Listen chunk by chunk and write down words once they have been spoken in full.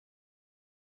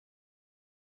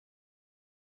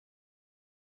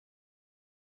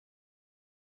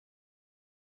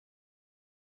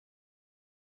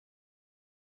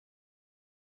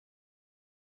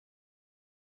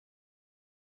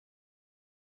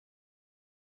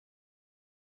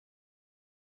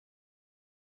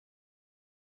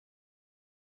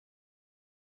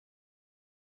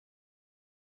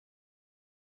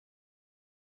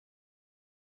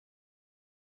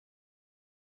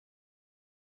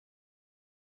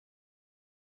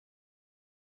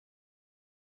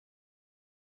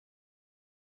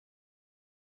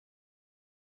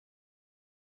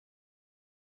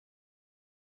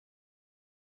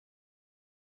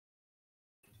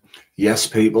Yes,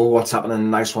 people, what's happening?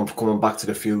 Nice one for coming back to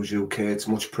the Fuse UK. It's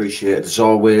much appreciated as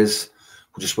always.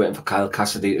 We're just waiting for Kyle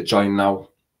Cassidy to join now.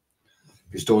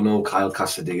 If you don't know who Kyle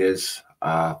Cassidy is,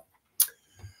 can't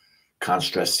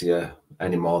stress to you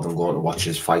any more than going to watch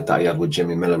his fight that he had with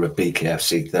Jimmy Miller at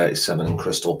BKFC 37 in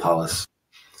Crystal Palace.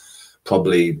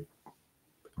 Probably,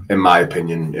 in my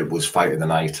opinion, it was fight of the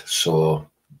night. So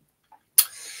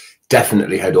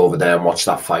definitely head over there and watch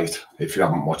that fight if you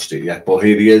haven't watched it yet. But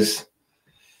here he is.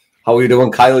 How are you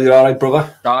doing, Kyle? You all right,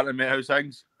 brother? Darling, mate, how's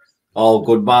things? All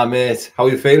good, my mate. How are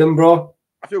you feeling, bro?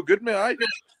 I feel good, mate. I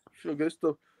feel good.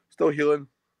 Still healing.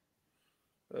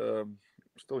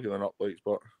 Still healing up, like,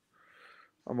 but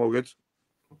I'm all good.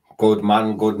 Good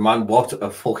man, good man. What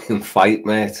a fucking fight,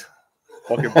 mate.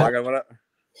 Fucking banger, wasn't it?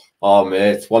 Oh,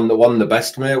 mate. One the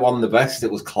best, mate. One the best.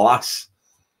 It was class.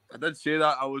 I did say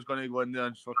that I was going to go in there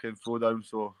and fucking throw down,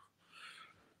 so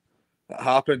it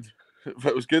happened. But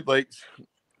it was good, like,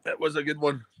 it was a good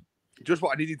one. Just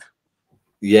what I needed.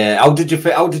 Yeah. How did you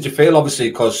feel? How did you feel?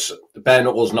 Obviously, because bare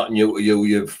knuckle's not new to you.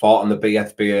 You've fought on the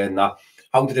BFBA and that.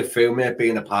 How did it feel, mate,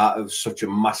 being a part of such a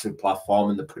massive platform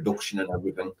and the production and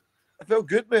everything? I felt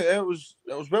good, mate. It was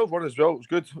well run as well. It was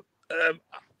good.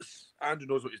 Andrew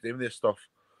knows what he's doing with this stuff,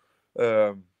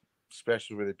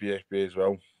 especially with the BFBA as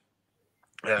well.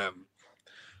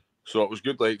 So it was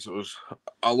good. Like, so it was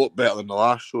a lot better than the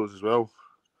last shows as well.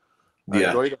 I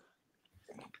enjoyed it.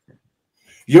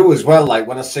 You as well, like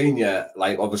when I seen you,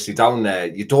 like obviously down there,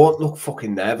 you don't look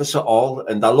fucking nervous at all.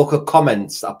 And I look at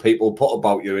comments that people put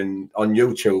about you on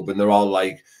YouTube, and they're all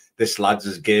like, "This lad's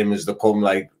as game as they come."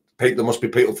 Like, there must be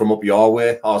people from up your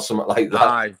way or something like that.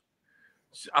 Aye.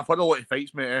 I've had a lot of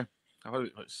fights, mate. I've had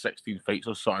like 16 fights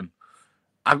or something.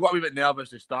 I've got a wee bit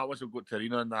nervous to start. Once I got to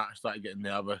arena and that, I started getting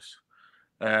nervous.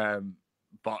 But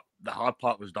the hard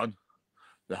part was done.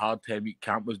 The hard 10-week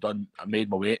camp was done. I made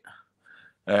my weight.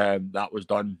 That was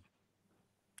done.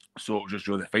 So it was just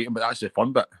really fighting, but that's the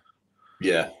fun bit.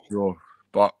 Yeah. So,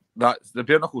 but that's the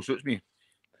bare knuckle suits me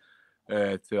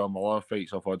to all my other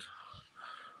fights I've had.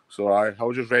 So I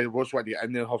was just ready. I just wanted to get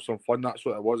in there and have some fun. That's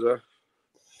what it was.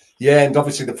 Yeah, and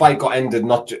obviously the fight got ended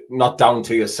not down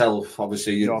to yourself.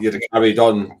 Obviously you'd have carried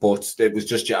on, but it was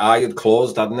just your eye had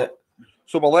closed, hadn't it?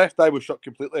 So my left eye was shut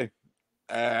completely,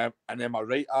 and then my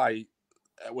right eye,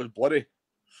 it was bloody.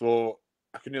 So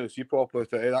I couldn't really see properly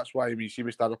today. That's why when you see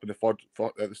me stand up in the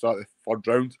at the start of the third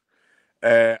round,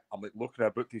 I'm like looking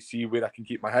about to see where I can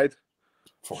keep my head.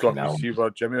 So I can see where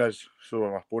Jimmy is. So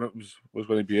my opponent was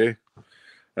going to be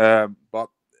but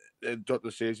the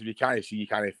doctor says if you can't see, you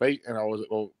can't fight. And I was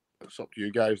like, well, it's up to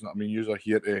you guys. I mean, you're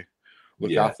here to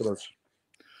look after us.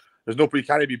 There's nobody, you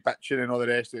can't be bitching and all the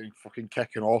rest of it and fucking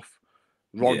kicking off.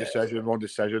 Wrong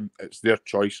decision. It's their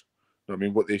choice. You know what I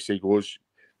mean? What they say goes.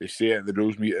 They say it at the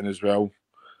rules meeting as well.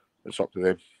 It's up to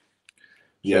them.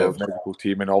 So the medical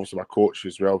team and obviously my coach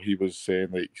as well, he was saying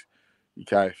like, you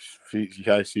can't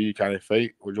see, you can't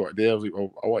fight. What do you want to do? I was like,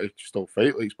 well, I want to still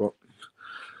fight, like, but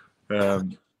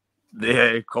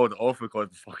they called it off because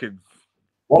fucking.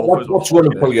 What's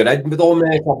running through your head with all,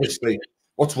 mate? Obviously,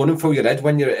 what's running through your head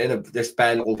when you're in this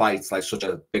bare knuckle fight? It's like such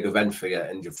a big event for you,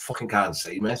 and you fucking can't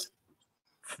see, mate.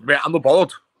 Mate, I'm not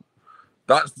bothered.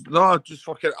 Just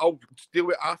fucking. I'll deal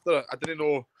with it after. I didn't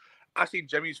know. I seen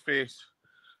Jimmy's face,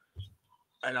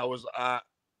 and I was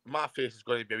my face is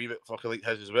going to be a wee bit fucking like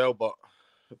his as well, but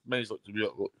mine's looked a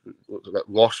bit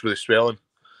lost with the swelling.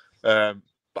 But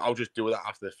I'll just deal with that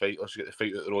after the fight. Let's get the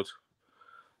fight out the road.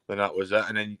 Then that was it.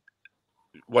 And then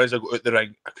once I got out the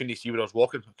ring, I couldn't see where I was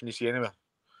walking. I couldn't see anywhere.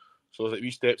 So I was like,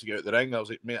 wee steps to get out the ring. I was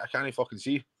like, mate, I can't even fucking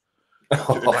see. I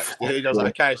was like,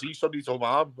 I can't see. Somebody's on my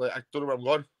arm. Like, I don't know where I'm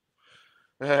going.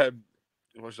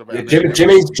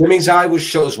 Jimmy's eye was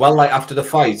shut as well. Like after the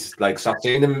fight, like so I've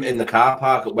seen him in the car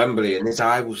park at Wembley, and his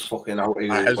eye was fucking out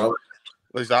here as well.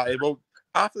 Exactly. Well,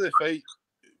 after the fight,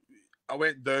 I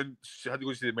went down. I had to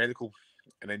go to the medical,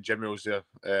 and then Jimmy was there.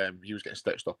 He was getting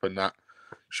stitched up in that.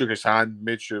 Shook his hand,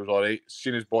 made sure it was all right.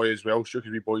 Seen his boy as well. Shook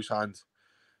his wee boy's hand.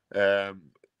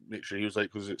 Make sure he was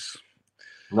like, because it's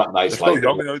not nice. Still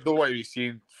young, you know, don't want to be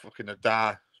seeing fucking a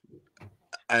dad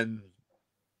in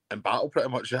battle, pretty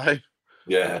much.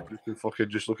 Yeah. Fucking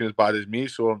just looking as bad as me.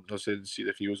 So I said, see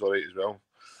if he was all right as well.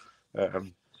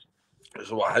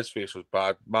 So what his face was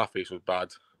bad, my face was bad,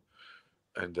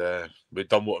 and we'd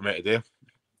done what we meant to do.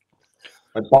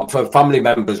 But for family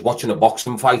members, watching a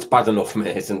boxing fight's bad enough,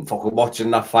 mate, and fucking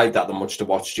watching that fight that much to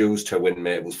watch Jews to win,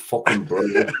 mate, it was fucking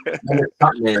brilliant. At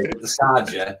the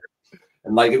start, yeah,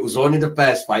 and like it was only the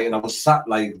first fight, and I was sat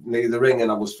like near the ring,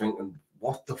 and I was thinking,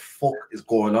 what the fuck is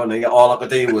going on here? All I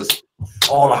could hear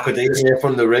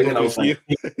from the ring, and I was like,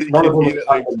 none of them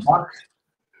was back.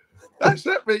 That's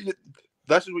it, mate.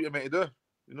 This is what you're meant to do.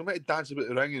 You're not meant to dance about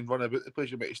the ring and run about the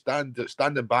place. You're meant to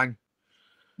stand and bang.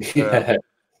 Yeah.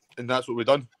 And that's what we've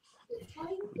done.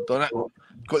 We've done it.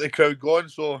 Got the crowd going,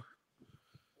 so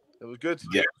it was good.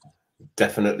 Yeah,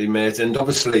 definitely, mate. And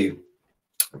obviously,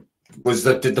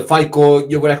 did the fight go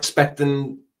you were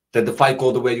expecting? Did the fight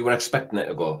go the way you were expecting it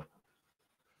to go?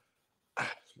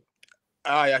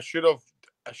 Aye, I should have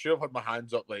had my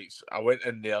hands up. Like, I went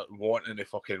in there wanting to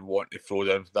throw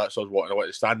down. That's what I was wanting. I wanted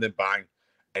to stand and bang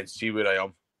and see where I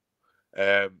am.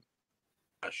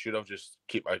 I should have just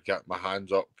got my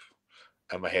hands up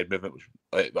and my head movement was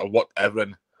like I worked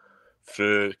everything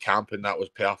through camp and that was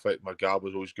perfect. My guard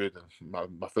was always good and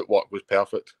my footwork was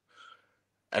perfect.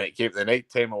 And it came to the night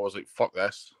time, I was like, fuck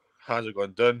this. Hands are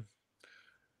going down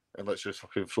and let's just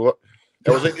fucking throw it.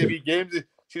 It was like the wee games,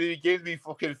 the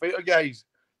fucking fighter guys.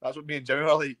 That's what me and Jimmy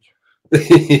were like.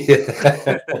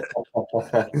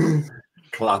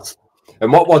 Class.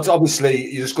 And what's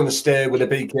obviously you're just going to stay with the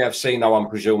BKFC now, I'm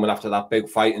presuming, after that big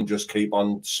fight and just keep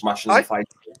on smashing the fight.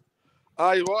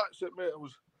 Aye, well, that's it, mate.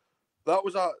 That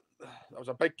was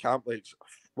a big camp. Like,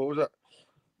 what was it?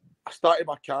 I started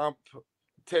my camp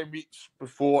 10 weeks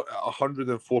before at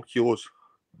 104 kilos,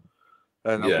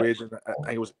 and I weighed in, I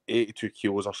think it was 82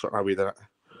 kilos or something. I weighed in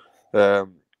it.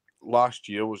 Last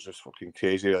year was just fucking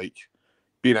crazy. Like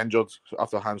being injured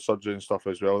after hand surgery and stuff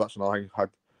as well. That's another thing. I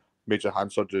had major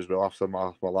hand surgery as well after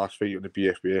my last fight in the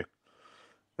BFBA.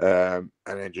 And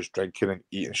then just drinking and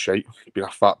eating shite, being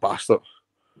a fat bastard.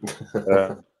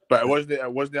 But it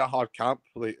wasn't a hard camp,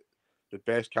 like the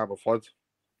best camp I've had.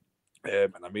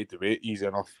 And I made the weight easy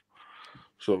enough.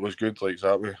 So it was good like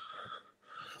that way.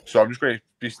 So I'm just going to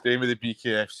be staying with the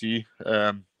BKFC.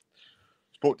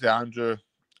 Spoke to Andrew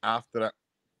after it.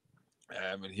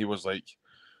 And he was like,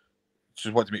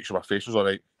 just wanted to make sure my face was all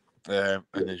right. And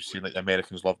then you see like the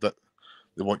Americans loved it.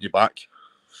 They want you back.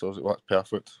 So I was like, well, that's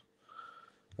perfect.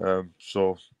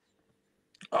 So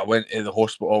I went to the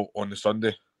hospital on the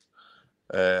Sunday.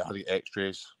 I had to get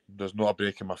x-rays. There's not a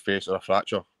break in my face or a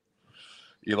fracture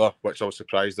either, which I was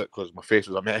surprised at because my face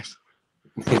was a mess.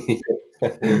 I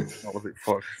was like,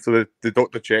 fuck. So the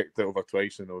doctor checked it over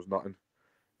twice and there was nothing.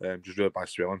 Just really bad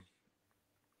swelling.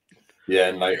 Yeah,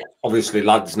 and like obviously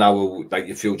lads now, like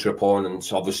your future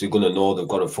opponents, obviously going to know they've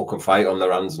got a fucking fight on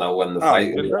their hands now when the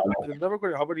fight. They're never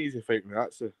going to have an easy fight.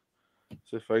 That's the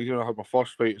thing. You know, I had my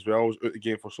first fight as well. I was out the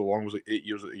game for so long. I was like 8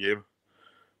 years at the game.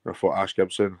 And I fought Ash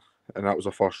Gibson, and that was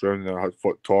the first round. And I had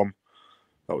fought Tom.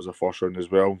 That was the first round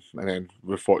as well. And then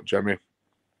we fought Jimmy.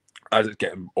 As it's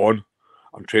getting on,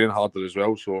 I'm training harder as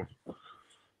well. So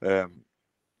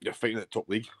you're fighting at the top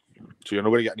league. So you're not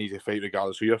going to get an easy fight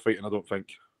regardless who you're fighting, I don't think.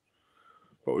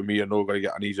 But with me, you're not going to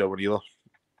get an easier one either.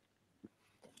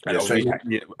 And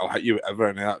I'll hit you with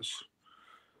everything.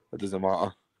 It doesn't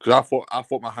matter. Because I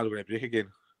thought my hands were going to break again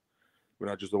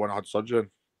when I just the one I had surgery in.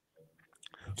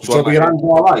 So your hands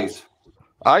were all right?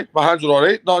 Aye, my hands were all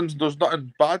right. There's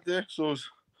nothing bad there. So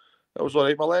it was all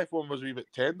right. My left one was a wee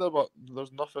bit tender, but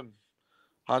there's nothing.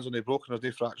 Hands on the broken. There's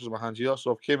no fractures in my hands either.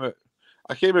 So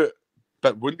I came out a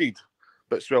bit wounded,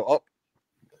 but swelled up.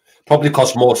 Probably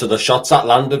because most of the shots that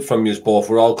landed from you both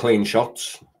were all clean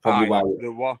shots. Probably why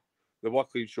they were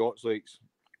clean shots. Like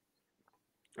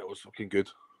it was fucking good.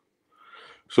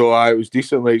 So it was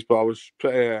decent, like, but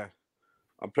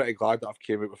I'm pretty glad that I've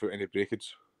came out without any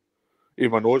breakage.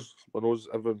 Even my nose,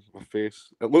 everything, my face.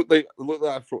 It looked like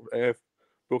I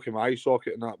broken my eye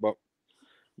socket and that, but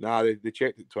nah, they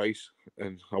checked it twice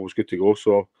and I was good to go.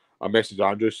 So I messaged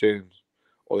Andrew saying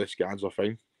all the scans are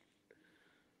fine.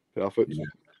 Perfect. Yeah.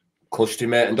 Cushy,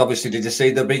 mate. And obviously, did you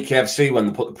see the BKFC when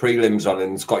they put the prelims on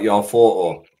and it's got your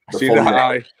photo? See that?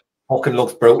 Aye. Fucking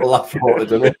looks brutal, that photo,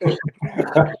 doesn't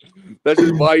it? This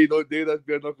is why you don't do this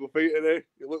bare-knuckle fighting, eh?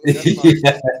 You look like this,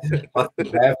 man. That's the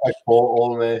perfect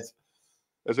photo, mate.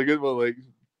 It's a good one, like.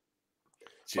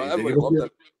 Jeez, everybody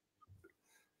loved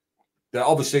it.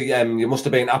 Obviously, you must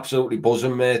have been absolutely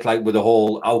buzzing, mate, like with the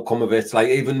whole outcome of it. Like,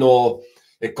 even though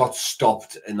it got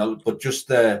stopped, but just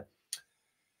the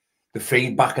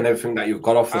feedback and everything that you've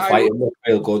got off the fight, it must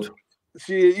feel good.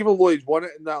 See, even though he's won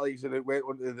it and that, like, and it went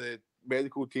onto the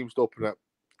medical team stopping it,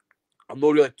 I'm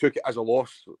not really took it as a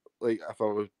loss. Like if I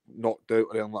was knocked out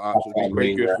or anything like that, so it'd be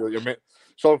quite good. Yeah.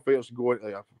 Some fighters can go into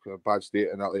like a bad state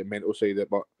and that, like mental side of it,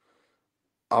 but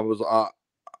I was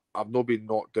I've not been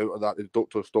knocked out of that. The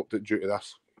doctor stopped it due to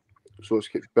this, so it's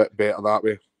a bit better that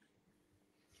way.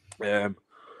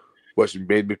 Which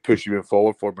made me push even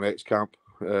forward for my next camp.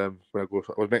 When I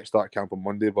was meant to start camp on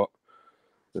Monday, but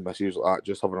the missus was like that,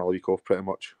 just having a week off pretty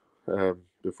much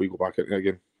before we go back into it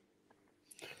again.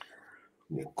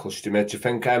 Yeah, cushy, mate. Do you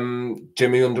think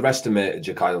Jimmy underestimated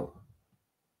you, Kyle?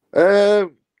 I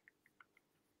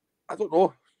don't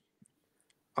know.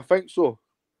 I think so.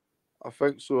 I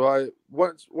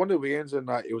once one of the weigh-ins in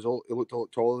that he looked a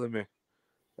lot taller than me,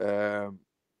 and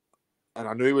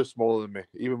I knew he was smaller than me.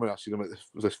 Even when I seen him at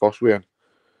this first weigh-in,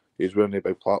 he was wearing the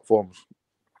big platforms.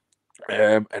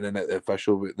 And then at the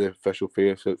official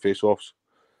face-offs,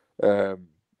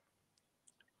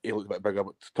 he looked a bit bigger.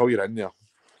 But until you're in there,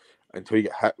 until you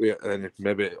get hit with it, and then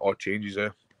maybe it all changes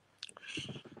there.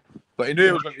 But he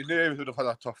knew he would have had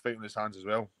a tough fight in his hands as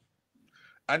well.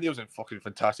 And he was in fucking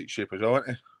fantastic shape as well,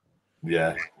 wasn't he?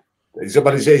 Yeah. But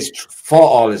he's fought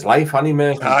all his life, hasn't he,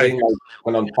 mate? He's been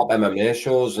going on top MMA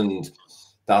shows and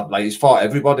that. Like, he's fought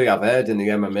everybody I've heard in the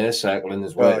MMA circle in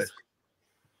his weight.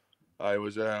 He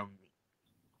was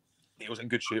in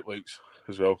good shape, like,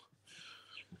 as well.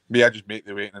 Me, I just make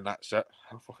the weight and that's it.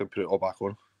 I fucking put it all back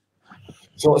on.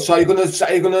 So are you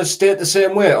gonna stay at the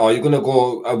same weight, or are you gonna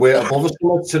go a weight above us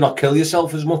to not kill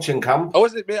yourself as much in camp? I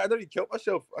wasn't, mate. I didn't kill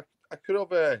myself. I could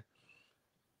have.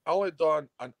 I only done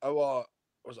an hour.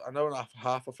 Was it an hour and a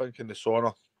half? I think in the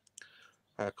sauna.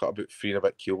 I cut about 3 and a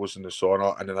bit kilos in the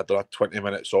sauna, and then I did a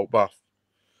 20-minute salt bath,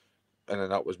 and then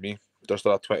that was me. Just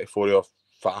did a 24-hour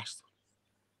fast.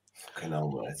 Fucking hell,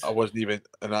 mate. I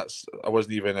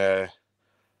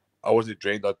wasn't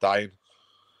drained or dying,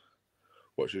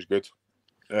 which is good.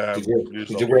 Did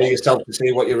you weigh yourself to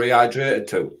see what you're rehydrated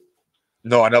to?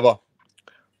 No, I never.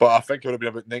 But I think it would have been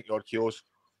about 90 odd kilos,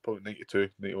 probably 92,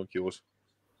 91 kilos.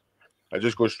 I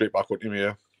just go straight back onto me,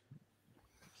 yeah.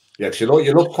 Yeah, because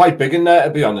you look quite big in there,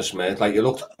 to be honest, mate. Like, you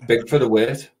look big for the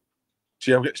weight.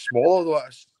 See, I'm getting smaller though.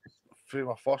 That's for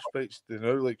my first fights to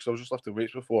now, like, so I was just lifting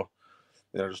weights before.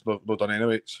 Yeah, I just not done any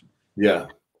weights. Yeah.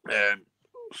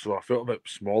 So I felt a bit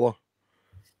smaller.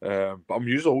 But I'm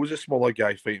usually always a smaller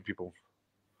guy fighting people.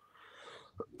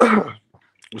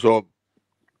 So,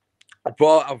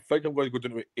 but I think I'm going to go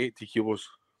down to 80 kilos.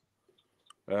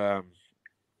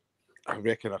 I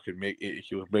reckon I could make 80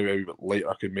 kilos, maybe a bit lighter.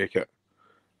 I could make it.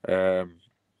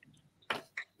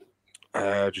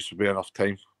 Just to be enough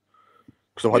time.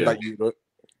 Because I've had that year out,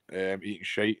 eating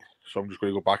shite. So I'm just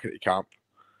going to go back into camp.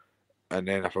 And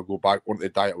then if I go back on the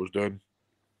diet I was doing,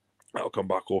 I'll come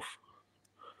back off.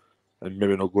 And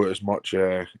maybe not go out as much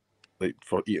like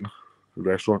for eating at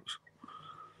restaurants.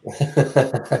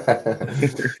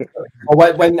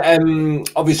 when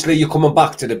obviously you're coming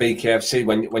back to the BKFC,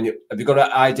 when you have you got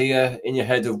an idea in your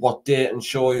head of what date and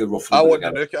show you roughly? I want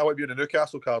to be on the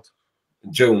Newcastle card.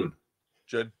 June.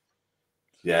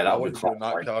 Yeah, that would be on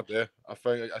that card there. I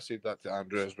think I said that to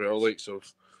Andrew as well. Like, so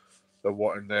they're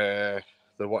wanting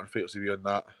fights to be on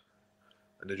that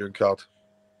in the June card.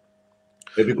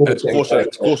 It's closer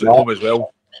to home as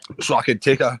well, so I can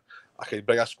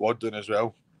bring a squad down as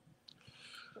well.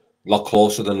 A lot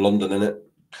closer than London, innit?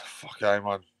 Fuck aye,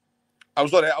 man. I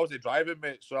was the driving,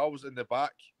 mate, so I was in the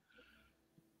back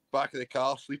of the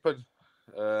car sleeping,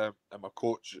 and my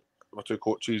two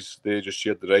coaches, they just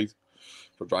shared the ride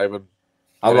for driving.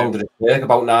 How long did it take?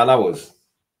 About 9 hours.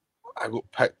 I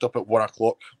got picked up at 1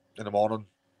 o'clock in the morning,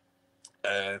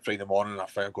 Friday morning. I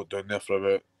think I got down there for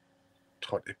about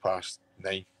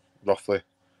 9:20, roughly.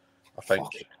 I think.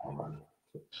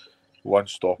 One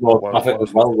stop. I think it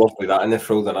was well roughly that, and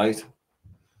through the night.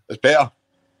 It's better.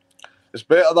 It's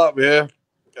better that way,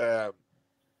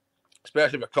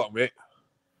 especially if you're cutting weight.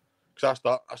 Because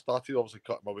I started obviously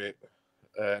cutting my weight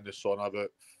in the sauna about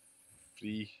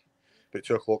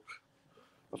 2 o'clock.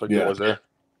 I think it was there.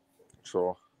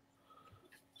 So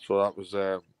that was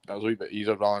a wee bit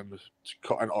easier rather than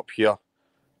cutting up here.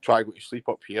 Try to go to sleep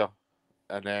up here,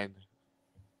 and then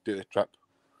do the trip.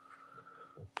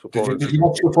 So did you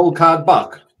watch the full card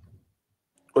back?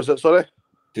 Was it, sorry?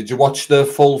 Did you watch the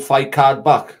full fight card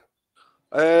back?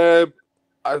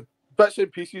 Bits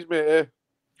and pieces, mate.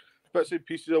 Bits and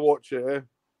pieces I watch it.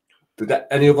 Did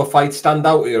any other fights stand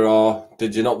out here, or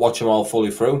did you not watch them all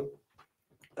fully through?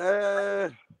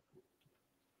 I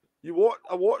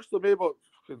watched them, mate, but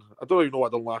I don't even know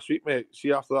what I done last week, mate.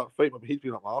 See, after that fight, my head's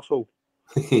been up my arsehole.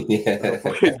 Yeah.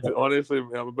 Honestly,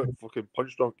 I'm a bit fucking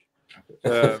punch drunk.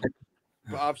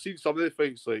 But I've seen some of the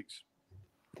fights, like,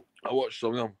 I watched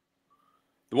some of them.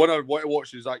 The one I want to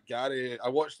watch is that Gary. I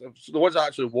watched the ones I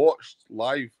actually watched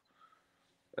live.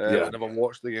 I never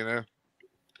watched again.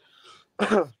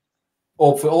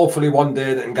 Hopefully one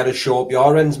day they can get a show up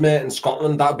your ends, mate, in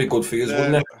Scotland. That'd be good for you,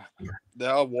 wouldn't it? They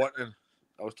are wanting.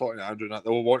 I was talking to Andrew and that. They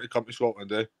will want to come to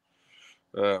Scotland,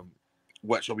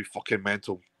 which will be fucking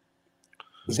mental.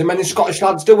 Is there many Scottish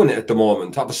lads doing it at the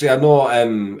moment? Obviously, I know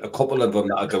a couple of them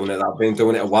that are doing it. That have been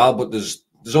doing it a while, but there's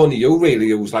only you really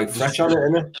who's like fresh on it,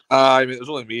 isn't it? I mean, there's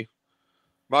only me.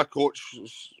 My coach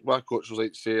was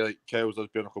like, say, like, Kyle's does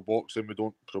bare knuckle boxing, we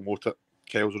don't promote it.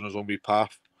 Kyle's on his own wee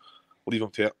path. Leave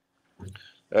him to it.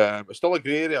 It's still a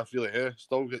grey area, really.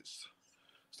 Still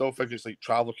think it's like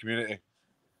traveller community.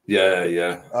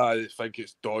 Yeah. I think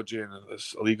it's dodgy and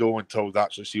it's illegal until they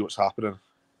actually see what's happening.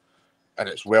 And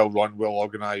it's well run, well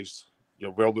organised.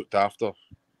 You're well looked after.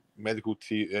 Medical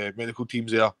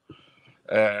teams there.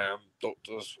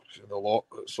 Doctors, a lot.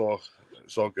 It's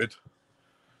all good.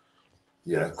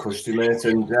 Yeah, cushy, mate.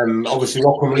 And obviously,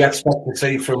 what can we expect to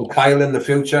see from Kyle in the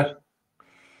future?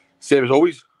 Same as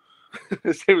always.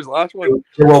 Same as last one.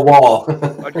 Do a war.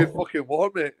 A good fucking war,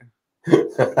 mate.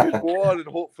 A good war and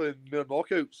hopefully more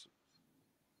knockouts.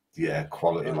 Yeah,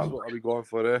 quality, That's man. what I'll be going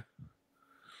for,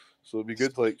 So it'll be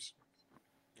good, like,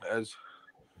 it is.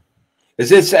 Is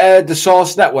this the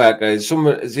Source Network? Is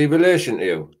he relation to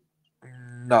you?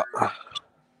 No.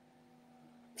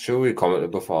 Sure, we commented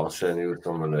before saying he was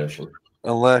some relation.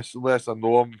 Unless I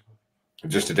know him.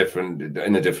 Just in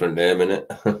a different name, innit?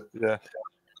 Yeah.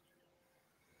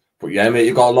 But yeah, mate,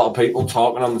 you got a lot of people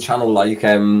talking on the channel, like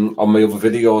on my other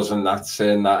videos and that,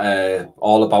 saying that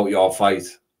all about your fight.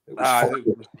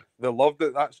 They loved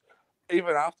it. That's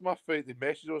even after my fight, the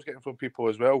message I was getting from people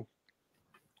as well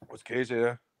was crazy,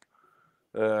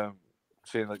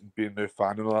 saying like being a new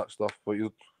fan and all that stuff. But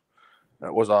it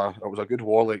was a good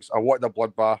war. Like, I wanted a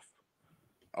bloodbath.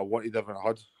 I wanted everything I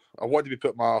had. I wanted to be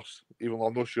put my arse, even though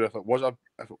I'm not sure if it was I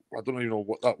don't even know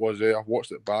what that was. I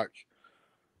watched it back.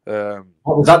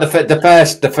 Was that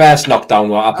the first knockdown?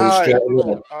 What happened straight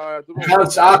away?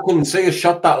 I couldn't see a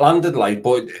shot that landed, like,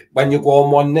 but when you go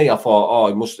on one knee, I thought, oh,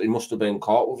 he must have been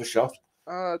caught with a shot.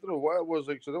 I don't know what it was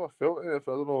like. So I never felt it.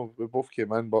 I don't know. We both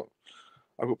came in, but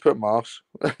I got put in my arse.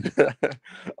 I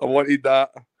wanted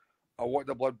that. I wanted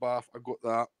the bloodbath. I got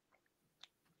that,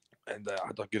 and I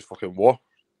had a good fucking war.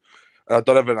 And I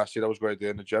done everything I said I was going to do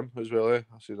in the gym as well. I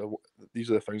said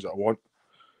these are the things that I want.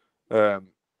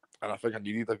 And I think I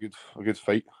needed a good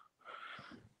fight,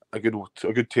 a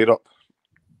good tear up.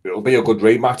 It'll be a good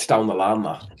rematch down the line,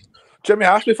 that. Jimmy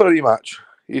asked me for a rematch.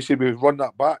 He said we would run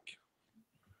that back.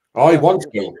 Oh, he wants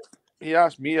to. He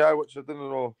asked me, which I didn't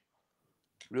know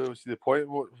really see the point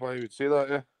why he would say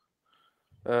that.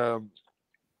 Yeah.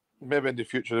 Maybe in the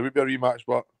future there would be a rematch,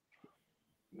 but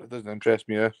it doesn't interest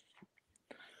me.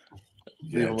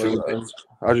 Yeah,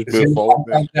 I just move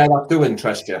forward. That do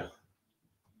interest you?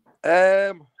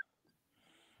 I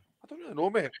don't really know,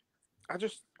 mate. I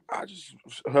just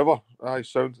however I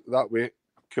sound that way,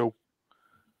 cool.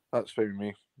 That's fine with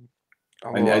me.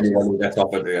 And anyone who gets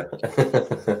offered here.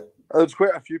 There's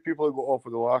quite a few people who got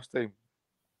offered the last time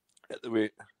at the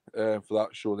weight for that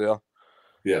show there.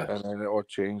 Yeah. And then it all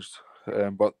changed.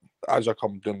 But as I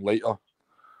come down later,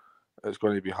 it's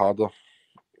going to be harder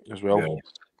as well.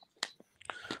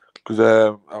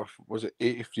 Because was it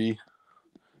 83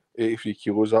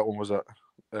 kilos, that one was it?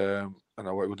 And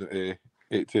I went to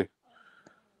 80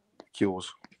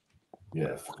 kilos.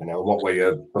 Yeah, fucking hell. What were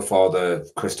you before the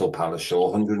Crystal Palace show?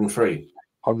 103?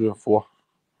 104.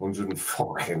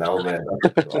 104, fucking hell, mate.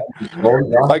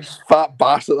 Big fat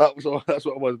bastard, that's what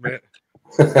it was, mate.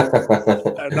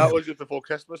 And that was just before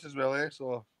Christmas as well,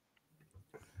 so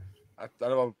I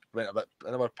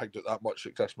never picked it that much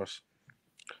at Christmas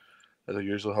as I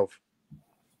usually have.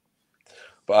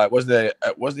 But it wasn't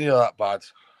that bad.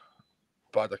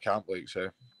 Bad, I can't say.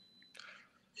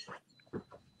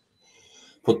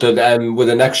 But with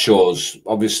the next shows,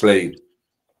 obviously,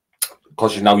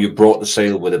 because you broke the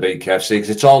seal with the BKFC, because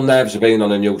it's all nerves of being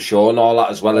on a new show and all that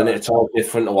as well, and it's all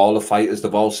different to all the fighters.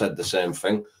 They've all said the same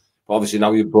thing. But obviously,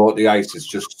 now you brought the ice, it's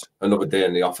just another day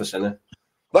in the office, isn't it?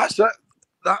 That's it.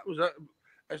 That was it.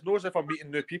 It's not as if I'm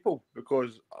meeting new people,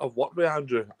 because I've worked with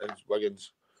Andrew and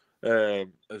Wiggins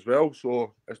as well.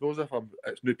 So it's not as if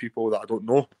it's new people that I don't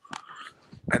know.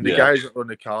 And the guys that are on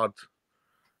the card,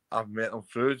 I've met them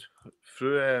through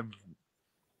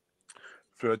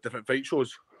different fight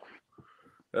shows.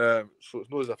 So it's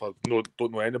not as if I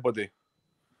don't know anybody.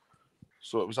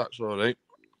 So it was actually all right.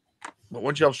 But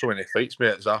once you have so many fights,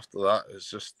 mate, it's after that.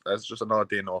 It's just another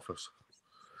day in the office.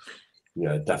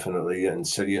 Yeah, definitely. And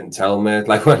so you can tell, mate.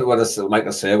 Like when I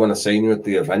seen you at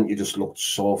the event, you just looked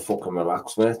so fucking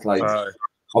relaxed, mate. Like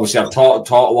obviously, I've taught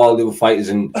to all the other fighters,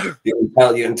 and you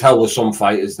can tell with some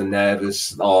fighters they're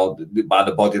nervous or by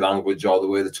the body language or the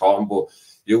way they're talking, but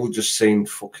you just seemed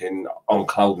fucking on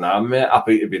cloud nine, mate.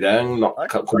 Happy to be there, and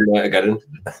couldn't wait to get in.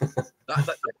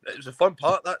 It was a fun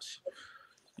part.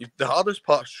 The hardest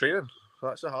part is training.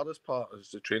 That's the hardest part,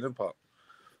 is the training part.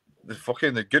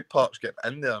 The good part's getting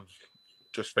in there and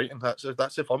just fighting. That's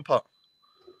the fun part.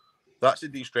 That's the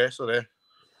de-stressor there.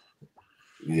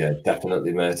 Yeah,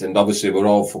 definitely, mate. And obviously, we're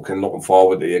all fucking looking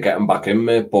forward to you getting back in,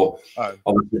 mate. But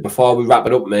obviously, before we wrap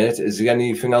it up, mate, is there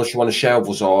anything else you want to share with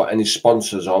us, or any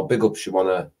sponsors or big ups you want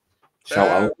to shout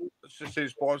out? It's just say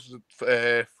sponsors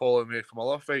following me from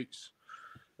other fights.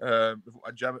 We've got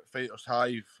a gym at Fighters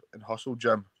Hive and Hustle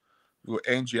Gym. We've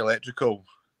got NG Electrical,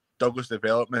 Douglas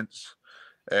Developments,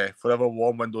 Forever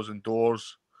Warm Windows and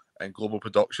Doors, and Global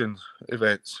Production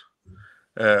events.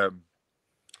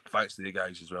 Thanks to you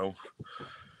guys as well.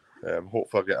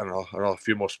 Hopefully, I get another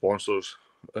few more sponsors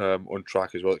on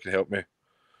track as well that can help me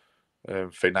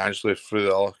financially through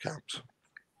the other camps.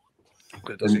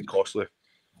 It does get costly.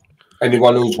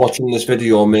 Anyone who's watching this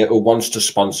video, mate, who wants to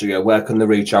sponsor you, where can they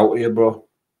reach out to you, bro?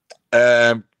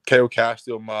 Kyle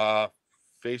Cassidy on my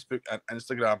Facebook and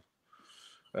Instagram.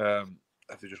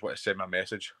 If they just want to send me a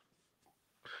message,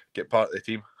 get part of the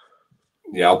team.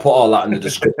 Yeah, I'll put all that in the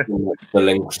description, the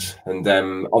links, and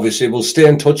obviously we'll stay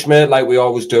in touch, mate, like we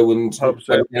always do. And when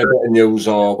you get a bit of news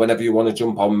or whenever you want to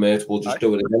jump on, mate, we'll just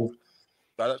do it again.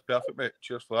 That's perfect, mate.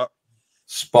 Cheers for that.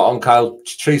 Spot on, Kyle.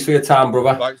 Cheers for your time,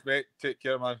 brother. Thanks, mate. Take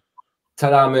care, man.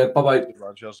 Ta-da, mate. Bye-bye.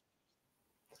 Cheers.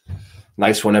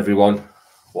 Nice one, everyone.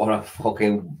 What a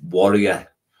fucking warrior.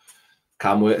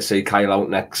 Can't wait to see Kyle out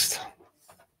next.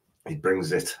 He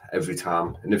brings it every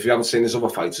time. And if you haven't seen his other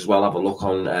fights as well, have a look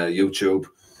on YouTube.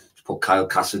 Just put Kyle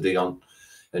Cassidy on.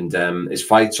 And his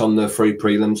fights on the free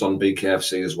prelims on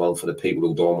BKFC as well for the people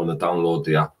who don't want to download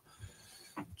the app.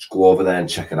 Just go over there and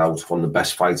check it out. One of the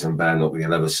best fights in bare knuckle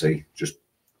you'll ever see. Just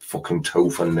fucking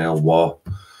tooth and nail war.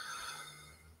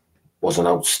 Was an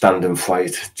outstanding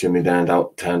fight. Jimmy turned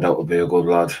out to be a good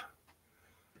lad.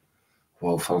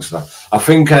 Well, thanks for that. I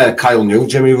think Kyle knew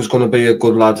Jimmy was going to be a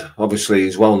good lad. Obviously,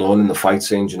 he's well known in the fight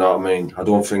scene. Do you know what I mean? I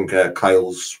don't think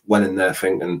Kyle's went in there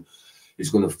thinking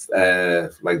he's going to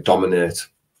like dominate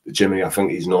Jimmy. I think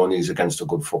he's known he's against a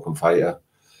good fucking fighter.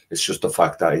 It's just the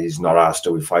fact that he's not asked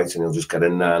to be fighting. He'll just get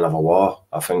in there and have a war.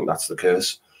 I think that's the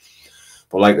case.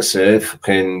 But like I say,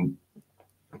 fucking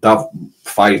that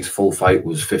fight, full fight,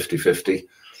 was 50-50.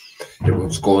 It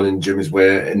was going in Jimmy's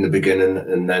way in the beginning,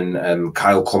 and then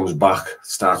Kyle comes back,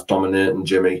 starts dominating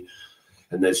Jimmy,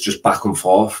 and it's just back and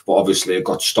forth. But obviously, it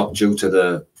got stopped due to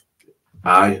the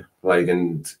eye, like,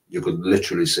 and you could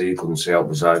literally see, you couldn't see out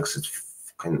his eye because it's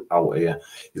fucking out here.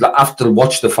 You'll have to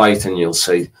watch the fight, and you'll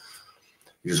see.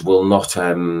 You will not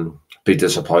be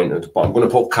disappointed. But I'm going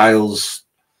to put Kyle's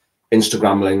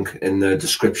Instagram link in the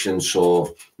description,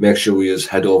 so make sure you just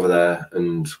head over there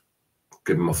and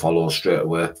give him a follow straight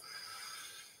away.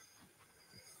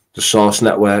 The Source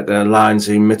Network,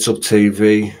 Lindsay, Mitsup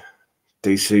TV,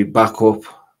 DC Backup,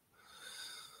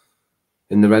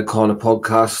 In the Red Corner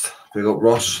Podcast. Big up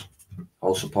Ross,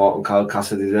 all supporting Kyle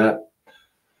Cassidy there.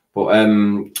 But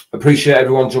appreciate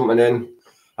everyone jumping in.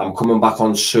 I'm coming back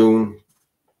on soon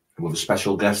with a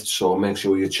special guest, so make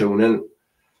sure you tune in.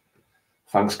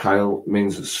 Thanks, Kyle. It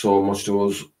means so much to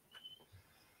us.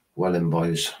 Well in,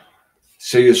 boys.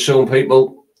 See you soon,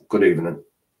 people. Good evening.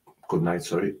 Good night,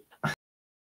 sorry.